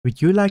Would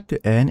you like to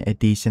earn a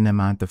decent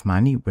amount of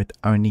money with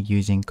only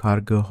using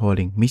cargo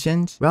hauling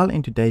missions? Well,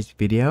 in today's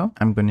video,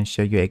 I'm going to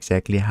show you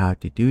exactly how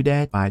to do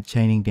that. By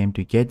chaining them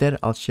together,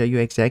 I'll show you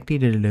exactly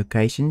the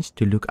locations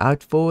to look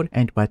out for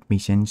and what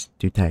missions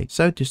to take.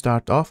 So to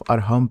start off, our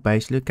home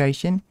base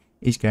location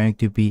is going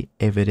to be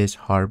Everest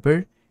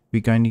Harbor.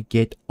 We're going to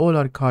get all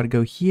our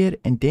cargo here,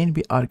 and then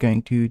we are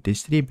going to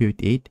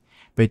distribute it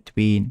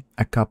between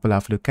a couple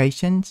of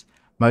locations.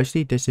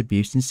 Mostly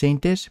distribution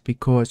centers,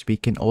 because we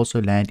can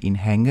also land in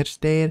hangars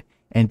there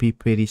and be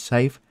pretty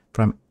safe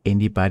from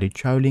anybody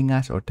trolling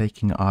us or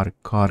taking our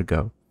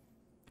cargo.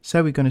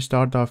 So we're going to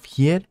start off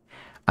here.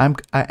 I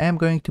am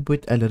going to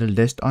put a little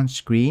list on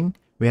screen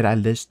where I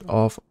list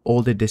off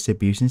all the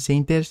distribution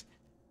centers.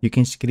 You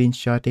can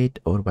screenshot it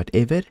or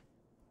whatever.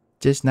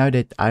 Just know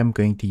that I'm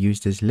going to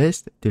use this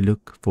list to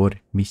look for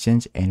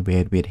missions and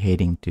where we're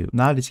heading to.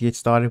 Now let's get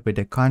started with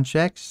the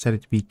contracts so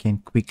that we can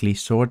quickly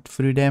sort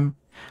through them.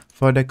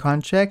 For the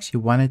contracts, you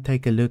want to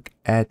take a look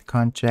at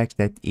contracts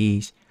that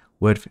is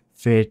worth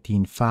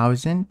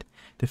 13,000.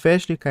 The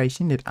first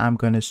location that I'm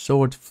going to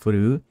sort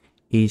through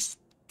is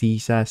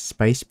TISA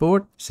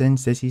Spaceport.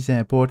 Since this is an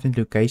important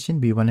location,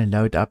 we want to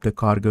load up the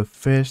cargo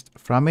first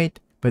from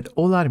it. But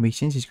all our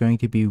missions is going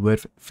to be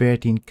worth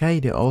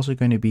 13k. They're also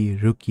going to be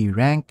rookie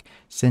rank,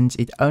 since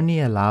it only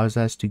allows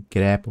us to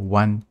grab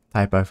one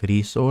type of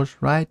resource,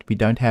 right? We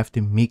don't have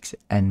to mix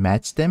and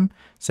match them,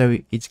 so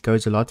it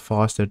goes a lot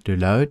faster to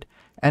load,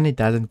 and it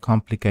doesn't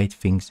complicate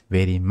things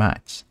very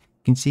much.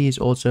 You can see it's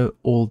also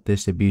all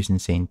distribution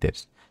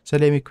centers. So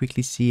let me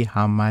quickly see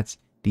how much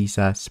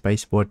TISA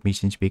Spaceport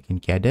missions we can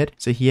gather.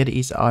 So here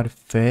is our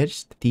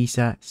first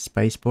TISA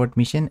Spaceport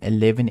mission,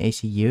 11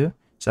 SEU.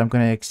 So I'm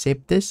going to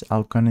accept this.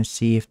 I'm going to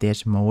see if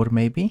there's more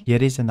maybe.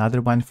 Here is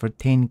another one for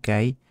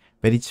 10k,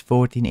 but it's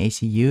 14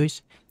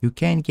 SEUs. You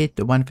can get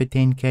the one for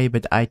 10k,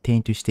 but I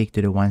tend to stick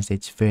to the ones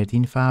that's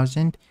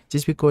 13,000.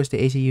 Just because the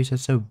SEUs are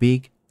so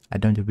big, I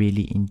don't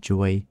really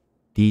enjoy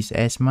these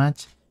as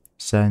much.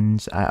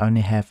 Since I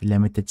only have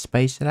limited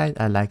space, right?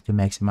 I like to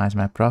maximize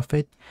my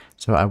profit.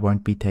 So I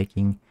won't be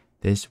taking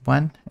this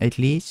one at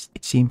least.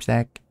 It seems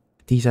like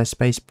TISA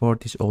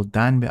Spaceport is all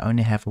done. We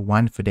only have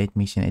one for that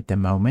mission at the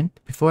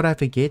moment. Before I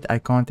forget, I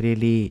can't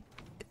really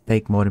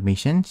take more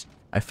missions.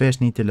 I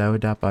first need to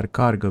load up our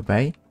cargo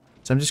bay.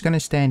 So I'm just going to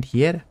stand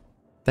here,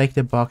 take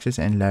the boxes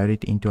and load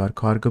it into our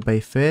cargo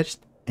bay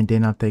first, and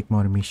then I'll take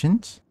more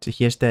missions. So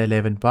here's the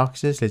 11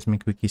 boxes. Let's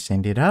quickly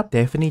send it up.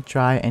 Definitely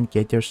try and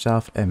get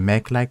yourself a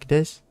mech like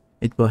this.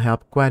 It will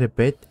help quite a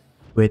bit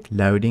with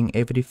loading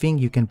everything.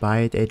 You can buy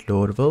it at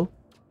Lorville,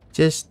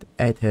 just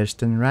at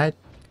Hurston, right?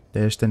 The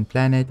Hurston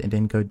planet, and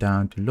then go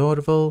down to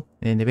Lorville,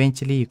 and then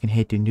eventually you can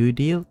head to New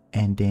Deal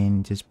and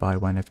then just buy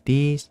one of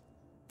these.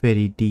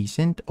 Very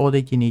decent. All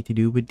that you need to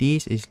do with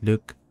these is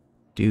look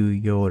to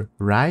your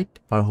right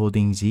by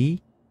holding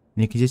Z,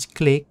 and you can just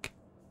click,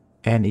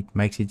 and it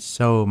makes it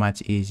so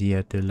much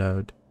easier to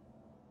load.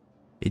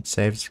 It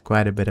saves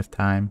quite a bit of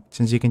time,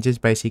 since you can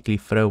just basically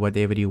throw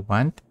whatever you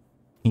want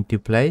into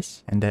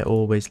place and they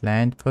always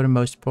land for the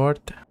most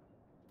part.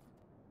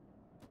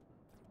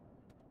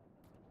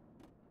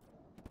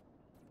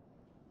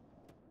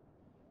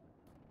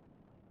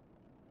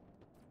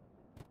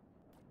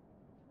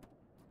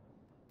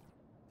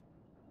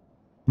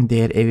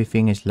 There,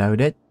 everything is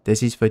loaded.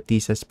 This is for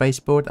TISA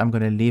Spaceport. I'm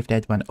going to leave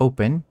that one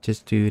open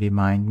just to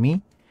remind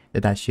me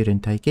that I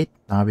shouldn't take it.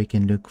 Now we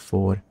can look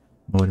for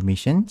more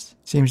missions.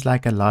 Seems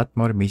like a lot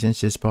more missions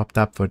just popped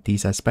up for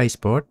TISA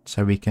Spaceport,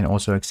 so we can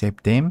also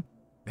accept them.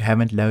 We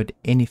haven't loaded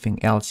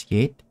anything else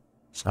yet,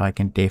 so I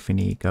can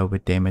definitely go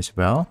with them as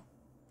well.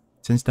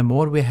 Since the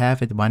more we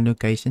have at one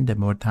location, the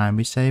more time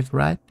we save,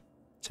 right?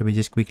 So we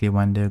just quickly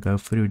want to go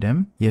through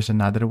them. Here's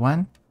another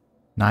one,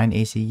 9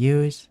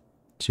 SEUs.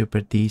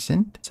 Super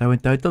decent. So in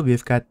total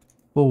we've got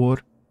 4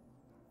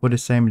 for the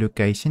same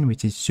location,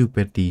 which is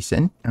super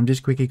decent. I'm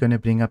just quickly going to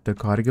bring up the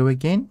cargo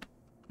again,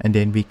 and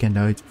then we can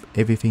load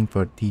everything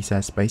for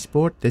TISA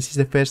Spaceport. This is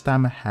the first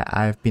time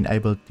I've been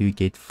able to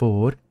get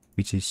 4,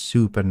 which is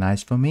super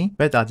nice for me.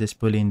 But I'll just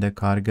pull in the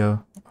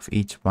cargo of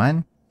each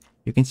one.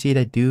 You can see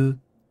they do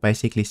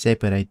basically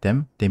separate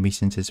them, the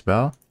missions as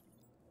well,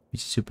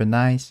 which is super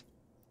nice.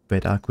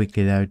 But I'll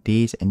quickly load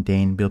these, and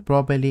then we'll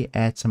probably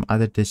add some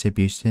other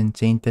distribution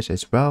centers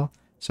as well,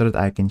 so that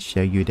I can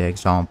show you the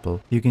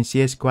example. You can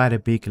see it's quite a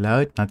big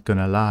load, not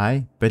gonna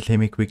lie, but let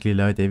me quickly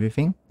load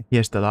everything.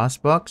 Here's the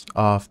last box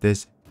of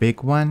this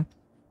big one.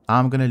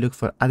 I'm gonna look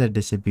for other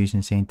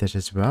distribution centers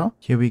as well.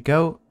 Here we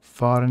go.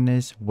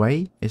 Foreigners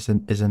Way is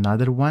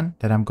another one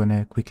that I'm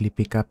gonna quickly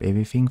pick up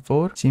everything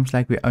for. Seems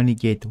like we only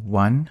get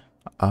one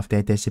of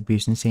that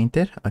distribution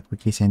center. I'll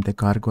quickly send the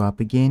cargo up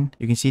again.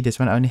 You can see this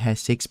one only has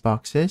 6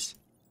 boxes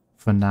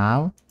for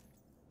now,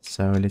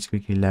 so let's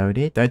quickly load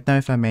it. Don't know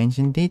if I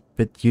mentioned it,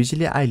 but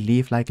usually I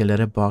leave like a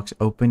little box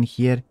open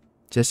here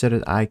just so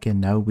that I can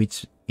know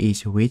which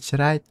is which,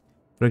 right?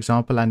 For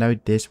example, I know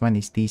this one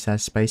is TISA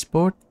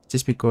Spaceport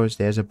just because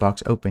there's a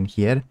box open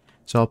here,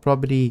 so I'll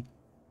probably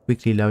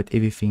quickly load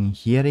everything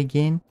here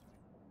again.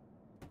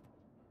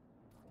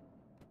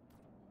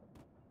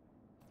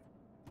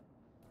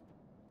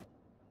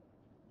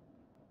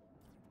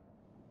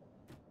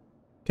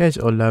 Okay, it's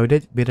all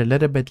loaded. We're a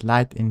little bit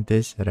light in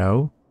this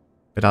row,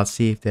 but I'll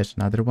see if there's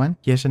another one.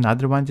 Here's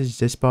another one that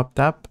just popped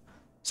up.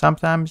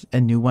 Sometimes a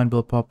new one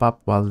will pop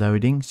up while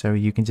loading, so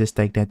you can just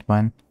take that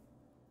one.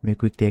 We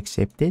quickly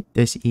accept it.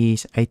 This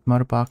is 8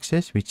 more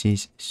boxes, which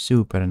is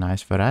super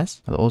nice for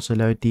us. I'll also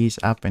load these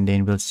up and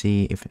then we'll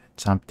see if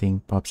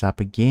something pops up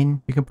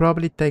again. You can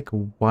probably take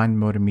one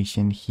more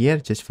mission here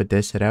just for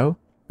this row,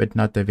 but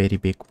not a very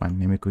big one.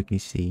 Let me quickly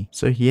see.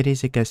 So here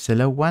is a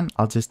Casilla one.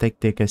 I'll just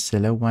take the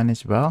Casilla one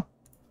as well.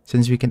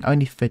 Since we can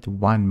only fit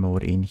one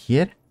more in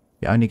here,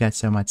 we only got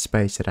so much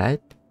space,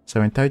 right?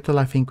 So in total,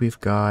 I think we've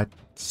got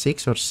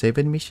 6 or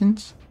 7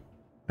 missions.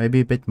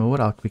 Maybe a bit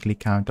more. I'll quickly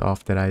count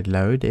after I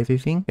load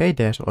everything. Okay,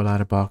 there's all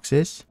our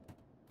boxes.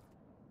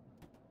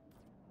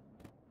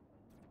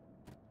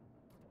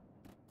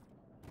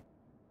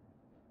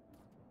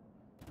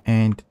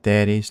 And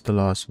there is the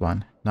last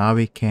one. Now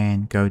we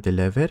can go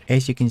deliver.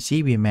 As you can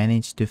see, we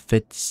managed to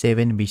fit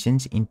 7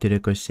 missions into the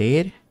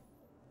Corsair.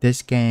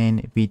 This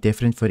can be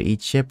different for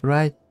each ship,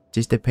 right?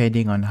 Just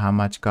depending on how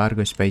much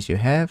cargo space you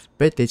have.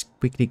 But let's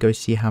quickly go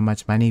see how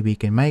much money we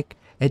can make.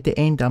 At the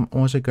end, I'm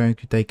also going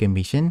to take a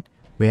mission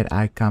where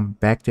I come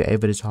back to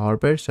Everest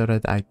Harbor so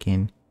that I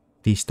can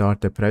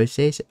restart the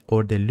process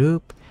or the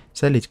loop.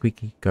 So let's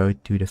quickly go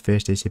to the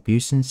first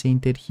distribution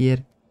center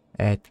here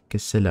at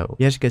Casilla.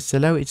 Here's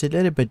Casilla. It's a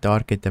little bit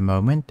dark at the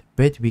moment,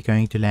 but we're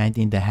going to land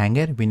in the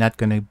hangar. We're not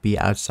going to be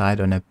outside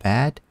on a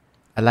pad.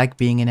 I like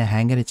being in a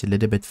hangar. It's a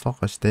little bit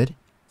faster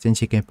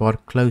since you can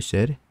park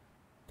closer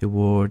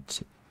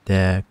towards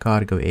the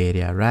cargo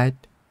area, right?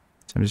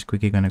 So I'm just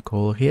quickly going to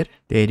call here.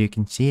 There you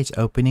can see it's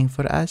opening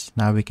for us.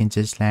 Now we can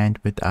just land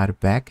with our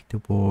back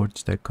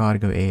towards the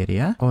cargo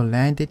area. All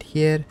landed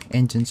here.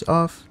 Engines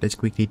off. Let's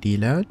quickly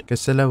deload.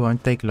 Casilla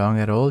won't take long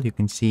at all. You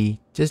can see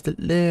just a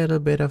little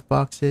bit of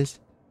boxes.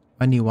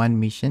 Only one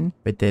mission.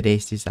 But the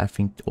rest is I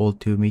think all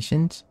 2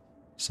 missions.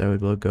 So it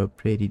will go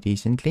pretty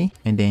decently.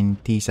 And then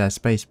TISA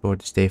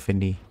spaceport is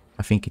definitely,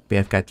 I think we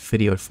have got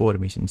 3 or 4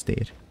 missions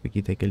there.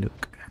 Quickly take a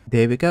look.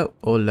 There we go,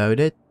 all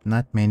loaded,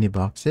 not many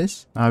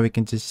boxes. Now we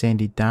can just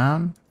send it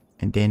down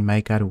and then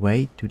make our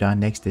way to our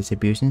next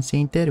distribution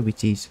center,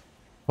 which is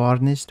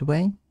Farthest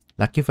Way.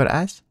 Lucky for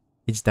us,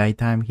 it's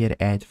daytime here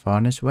at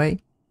Farthest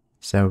Way,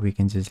 so we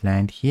can just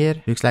land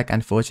here. Looks like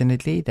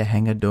unfortunately the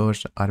hangar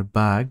doors are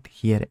bugged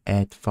here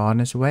at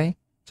Farthest Way,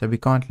 so we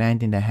can't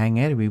land in the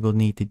hangar. We will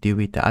need to do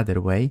it the other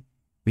way,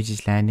 which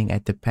is landing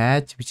at the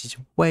pads, which is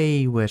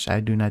way worse. I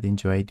do not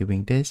enjoy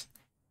doing this,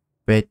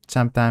 but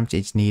sometimes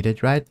it's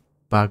needed, right?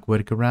 Bug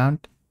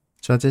workaround.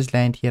 So I'll just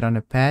land here on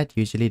a pad.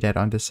 Usually they're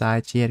on the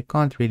sides here.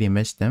 Can't really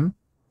miss them.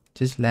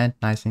 Just land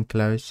nice and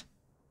close.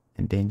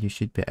 And then you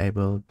should be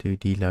able to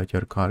deload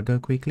your cargo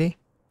quickly.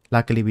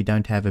 Luckily we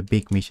don't have a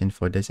big mission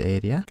for this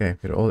area. Okay,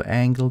 we're all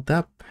angled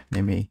up.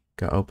 Let me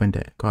go open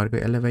the cargo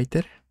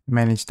elevator.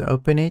 Managed to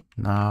open it.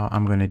 Now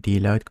I'm going to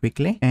deload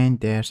quickly. And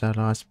there's our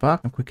last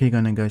box. I'm quickly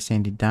going to go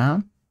send it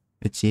down.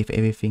 Let's see if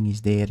everything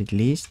is there at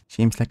least.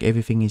 Seems like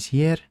everything is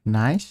here.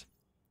 Nice.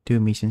 2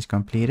 missions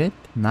completed.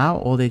 Now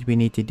all that we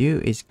need to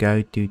do is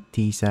go to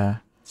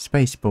TISA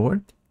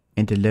spaceport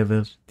and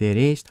deliver the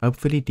rest.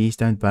 Hopefully these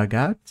don't bug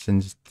out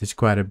since there's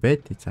quite a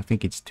bit. I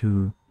think it's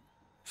 3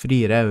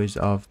 rows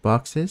of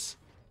boxes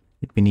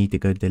that we need to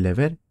go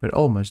deliver. We're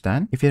almost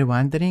done. If you're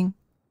wondering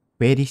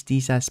where is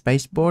TISA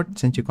spaceport,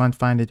 since you can't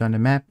find it on the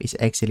map, it's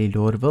actually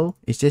Lorville.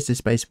 It's just a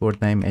spaceport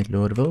name at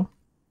Lorville.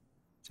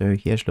 So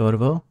here's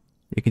Lorville.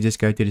 You can just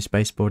go to the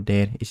spaceport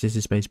there. It's just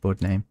a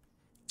spaceport name.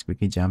 Let's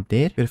quickly jump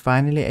there. We're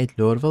finally at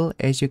Lorville.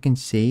 As you can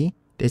see,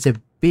 there's a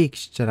big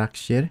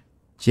structure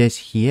just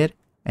here,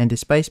 and the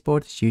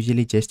spaceport is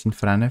usually just in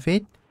front of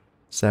it.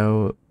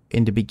 So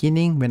in the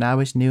beginning, when I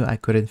was new, I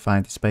couldn't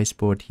find the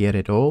spaceport here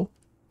at all.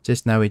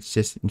 Just now it's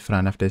just in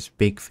front of this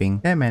big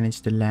thing. I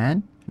managed to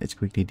land. Let's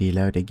quickly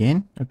deload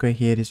again. Okay,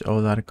 here is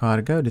all our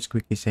cargo. Let's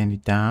quickly send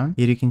it down.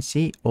 Here you can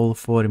see all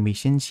 4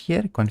 missions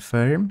here.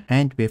 Confirm.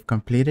 And we've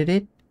completed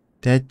it.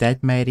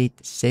 That made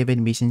it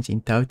 7 missions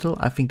in total.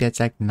 I think that's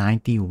like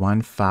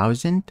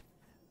 91,000.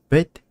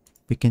 But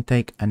we can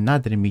take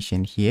another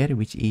mission here,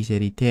 which is a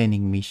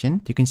returning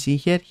mission. You can see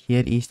here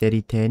is the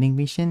returning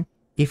mission.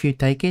 If you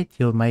take it,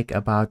 you'll make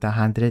about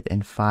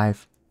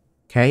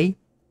 105k,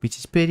 which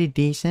is pretty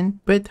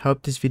decent. But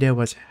hope this video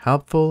was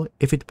helpful.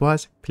 If it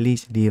was,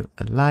 please leave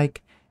a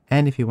like.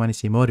 And if you want to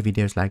see more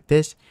videos like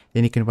this,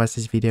 then you can watch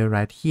this video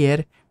right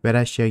here, where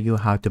I show you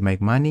how to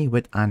make money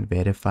with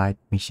unverified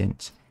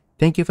missions.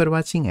 Thank you for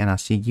watching, and I'll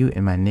see you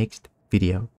in my next video.